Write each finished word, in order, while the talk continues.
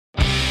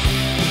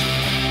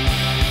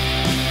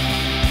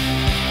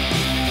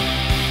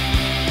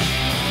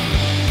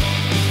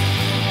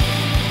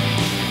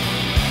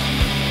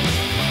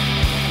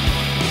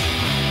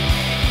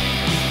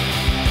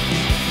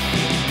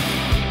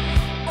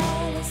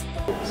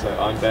So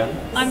I'm Ben.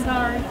 I'm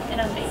Kari. And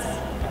I'm Lise.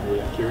 And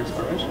we are Curious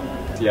Coronation.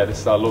 So yeah, this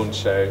is our launch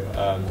show.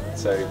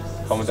 So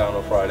come down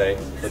on Friday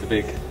for the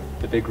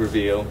big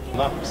reveal.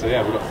 So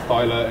yeah, we've got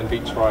Thyla and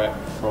Beach Riot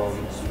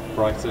from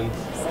Brighton,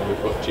 and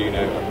we've got Juno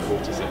and the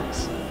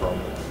 46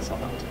 from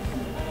Southampton.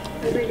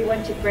 We really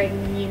want to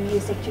bring new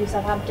music to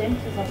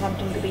Southampton, so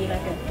Southampton could be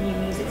like a new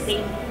music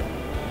scene.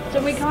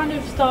 So we kind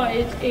of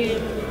started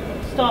in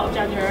start of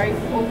January,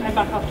 all came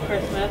back after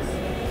Christmas.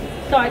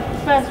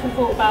 First we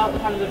thought about the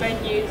kind of the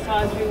venue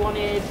size we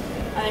wanted,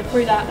 and then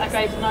through that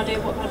gave us an idea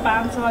of what kind of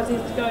band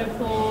sizes to go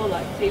for,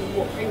 like see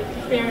what previous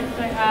experience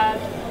they had.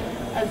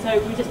 And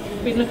so we've just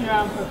been looking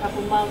around for a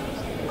couple of months,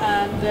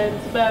 and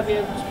then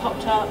Suburbia just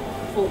popped up,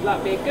 thought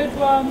that'd be a good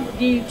one.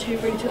 You two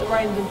really took the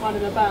reins in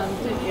finding a band,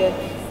 didn't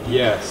you?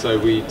 Yeah, so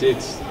we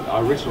did,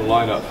 our original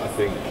lineup I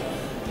think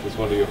was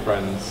one of your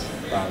friends'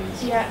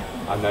 bands. Yeah.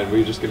 And then we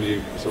were just going to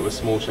do sort of a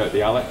small show at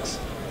the Alex.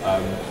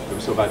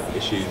 We sort of had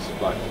issues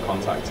like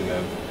contacting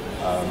them,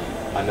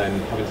 and then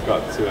having to go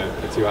up to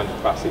a 200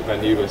 capacity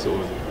venue, we're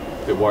sort of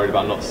a bit worried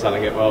about not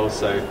selling it well,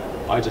 so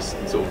I just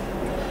sort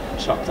of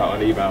chucked out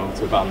an email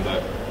to a band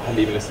that I hadn't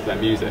even listened to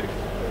their music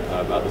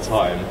at the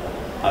time,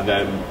 and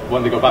then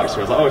when they got back to me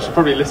I was like, oh, I should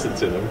probably listen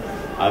to them,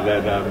 and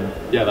then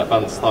yeah, that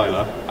band's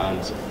Thyla,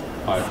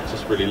 and I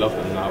just really love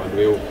them now, and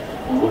we all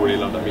really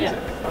love their music.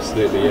 Yeah.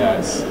 Absolutely, yeah,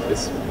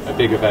 it's a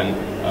big event.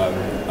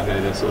 I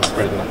know they're sort of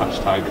spreading the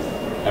hashtag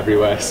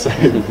everywhere, so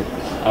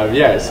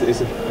yeah,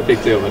 it's a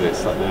big deal that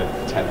it's like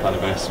the 10th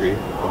anniversary.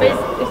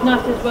 But it's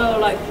nice as well,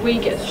 like we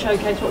get to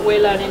showcase what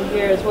we're learning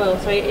here as well,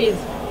 so it is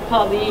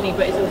part of the uni,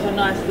 but it's also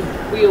nice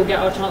that we all get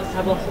our chance to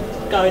have lots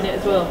of go in it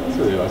as well. It's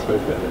really nice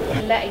both of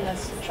it. Letting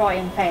us try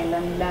and fail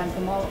and learn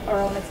from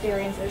our own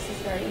experiences is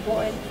very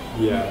important.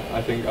 Yeah,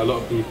 I think a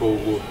lot of people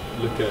will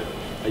look at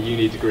a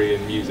uni degree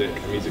in music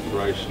and music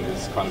promotion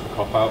as kind of a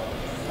cop-out,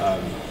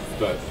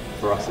 but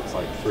for us it's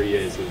like 3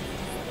 years of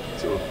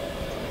sort of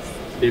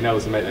being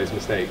able to make those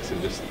mistakes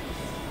and just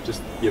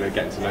you know,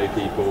 getting to know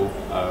people,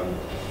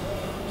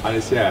 and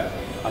it's, yeah,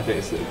 I think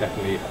it's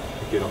definitely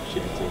a good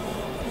opportunity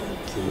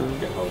to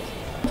get involved.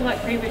 To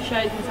like previous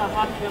shows in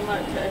Southampton,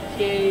 worked at a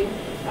few,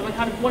 and we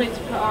kind of wanted to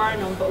put our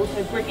own on, but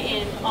also bring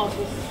in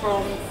artists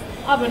from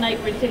other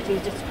neighbouring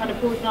cities just to kind of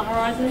broaden our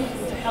horizons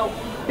and to help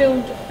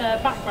build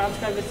backgrounds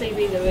to go over the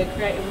CV that we're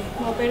creating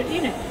while being at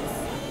uni.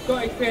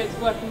 Got experience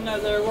working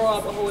at the Royal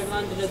Albert Hall in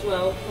London as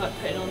well, like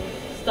putting on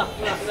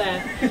stuff like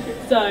there.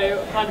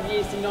 So kind of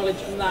used the knowledge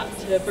from that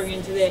to bring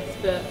into this,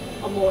 but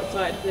I'm more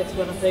excited for this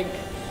one, I think.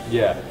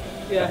 Yeah,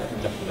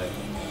 definitely.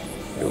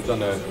 We've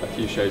done a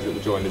few shows at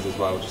the Joiners as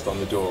well, just on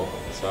the door,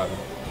 so I'm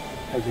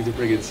hoping to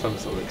bring in some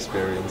sort of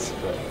experience,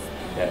 but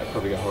yeah, it'll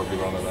probably get horribly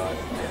wrong on that.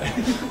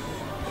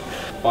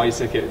 Buy your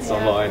tickets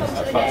online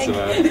at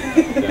Fatima,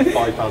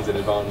 £5 in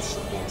advance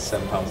and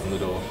 £7 on the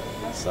door.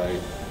 So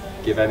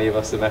give any of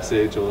us a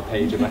message or the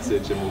page a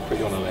message and we'll put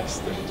you on a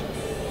list, and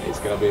it's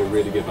going to be a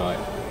really good night,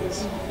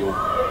 because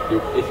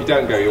if you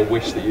don't go, you'll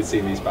wish that you'd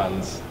seen these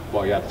bands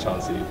while you had the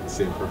chance to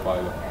see them for a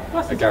fiver.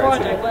 Plus it's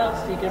Friday, what else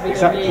are you going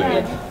to be doing?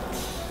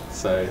 Exactly.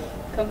 So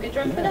come get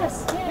drunk with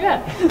us.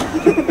 Yeah.